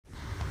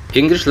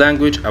English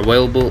language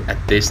available at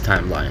this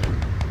timeline.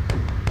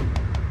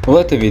 В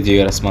этом видео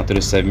я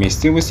рассмотрю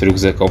совместимость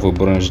рюкзаков и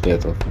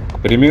бронежилетов.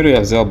 К примеру, я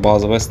взял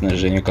базовое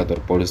снаряжение,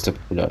 которое пользуется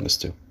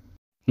популярностью.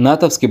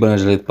 Натовский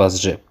бронежилет класс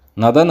G.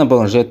 На данный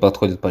бронежилет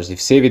подходят почти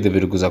все виды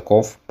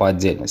рюкзаков по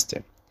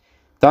отдельности.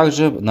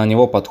 Также на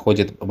него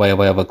подходит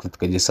боевая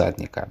выкладка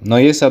десантника. Но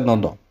есть одно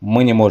но.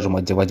 Мы не можем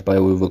одевать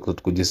боевую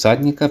выкладку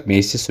десантника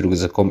вместе с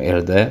рюкзаком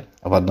РД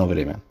в одно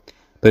время.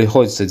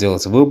 Приходится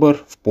делать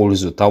выбор в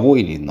пользу того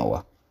или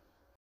иного.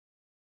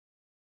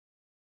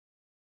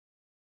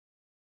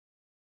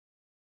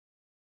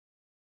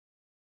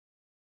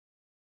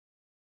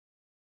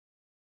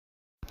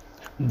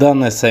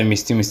 Данная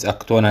совместимость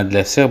актуальна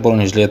для всех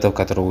бронежилетов,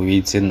 которые вы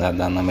видите на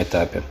данном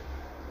этапе.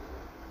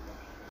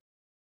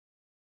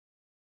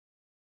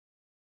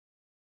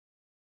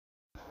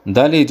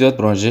 Далее идет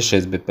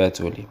бронежилет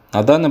 6B5 Uli.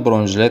 На данный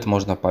бронежилет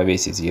можно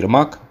повесить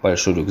ермак,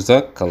 большой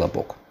рюкзак,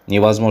 колобок.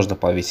 Невозможно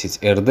повесить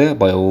РД,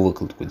 боевую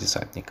выкладку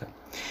десантника.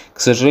 К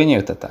сожалению,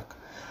 это так.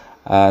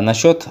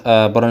 Насчет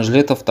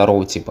бронежилетов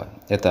второго типа.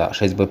 Это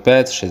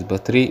 6B5,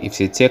 6B3 и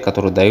все те,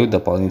 которые дают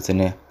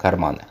дополнительные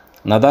карманы.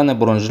 На данные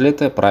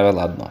бронежилеты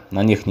правило одно.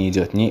 На них не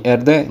идет ни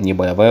РД, ни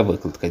боевая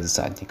выкладка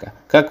десантника.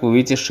 Как вы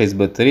видите,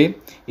 6B3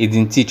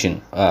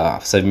 идентичен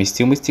в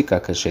совместимости,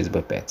 как и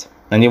 6B5.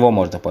 На него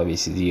можно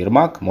повесить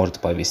ермак, можно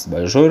повесить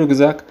большой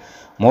рюкзак,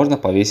 можно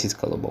повесить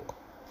колобок.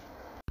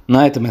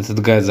 На этом этот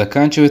гайд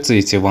заканчивается.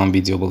 Если вам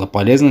видео было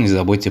полезно, не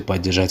забудьте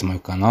поддержать мой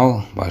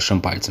канал большим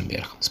пальцем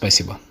вверх.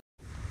 Спасибо.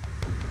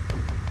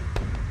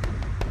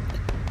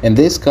 In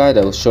this guide,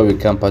 I will show you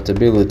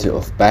compatibility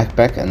of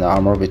backpack and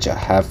armor which I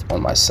have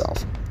on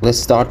myself. Let's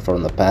start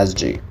from the Pass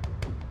G.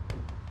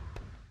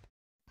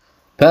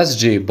 Pass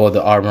G body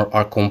armor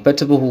are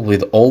compatible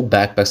with all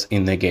backpacks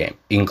in the game,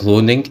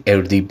 including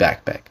RD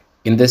backpack.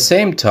 In the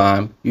same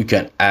time, you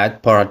can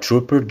add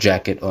paratrooper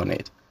jacket on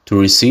it to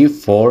receive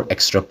 4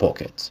 extra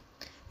pockets.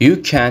 You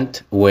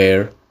can't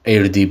wear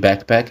RD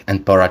backpack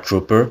and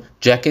paratrooper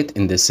jacket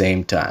in the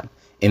same time.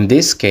 In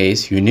this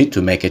case, you need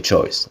to make a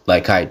choice,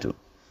 like I do.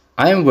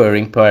 I am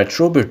wearing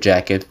paratrooper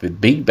jacket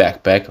with big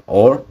backpack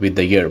or with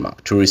the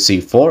yermak to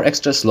receive 4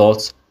 extra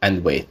slots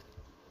and weight.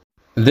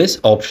 These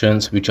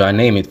options, which I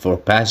named for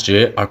Pass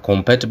G, are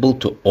compatible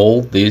to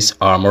all this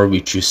armor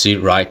which you see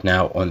right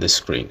now on the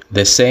screen.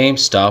 The same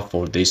stuff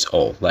for this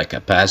all, like a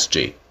Pass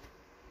G.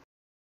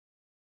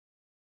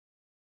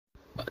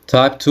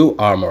 Type 2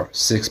 armor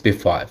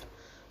 6B5.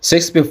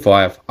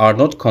 6B5 are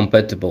not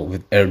compatible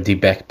with RD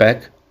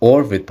backpack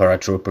or with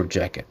paratrooper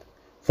jacket.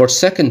 For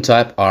second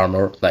type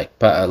armor like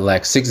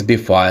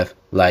 6B5,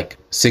 like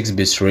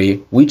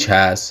 6B3, which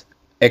has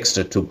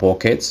extra 2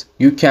 pockets,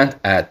 you can't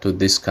add to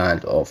this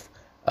kind of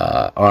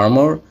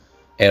armor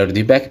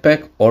RD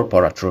backpack or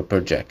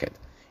paratrooper jacket.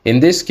 In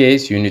this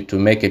case, you need to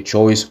make a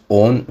choice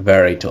on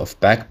variety of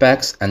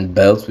backpacks and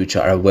belts which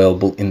are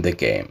available in the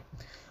game.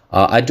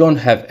 I don't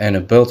have any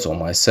belts on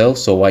myself,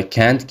 so I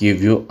can't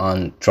give you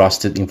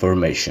untrusted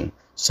information.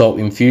 So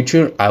in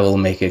future, I will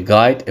make a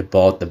guide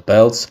about the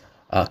belts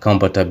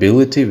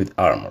compatibility with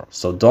armor.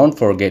 So don't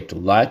forget to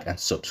like and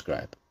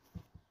subscribe.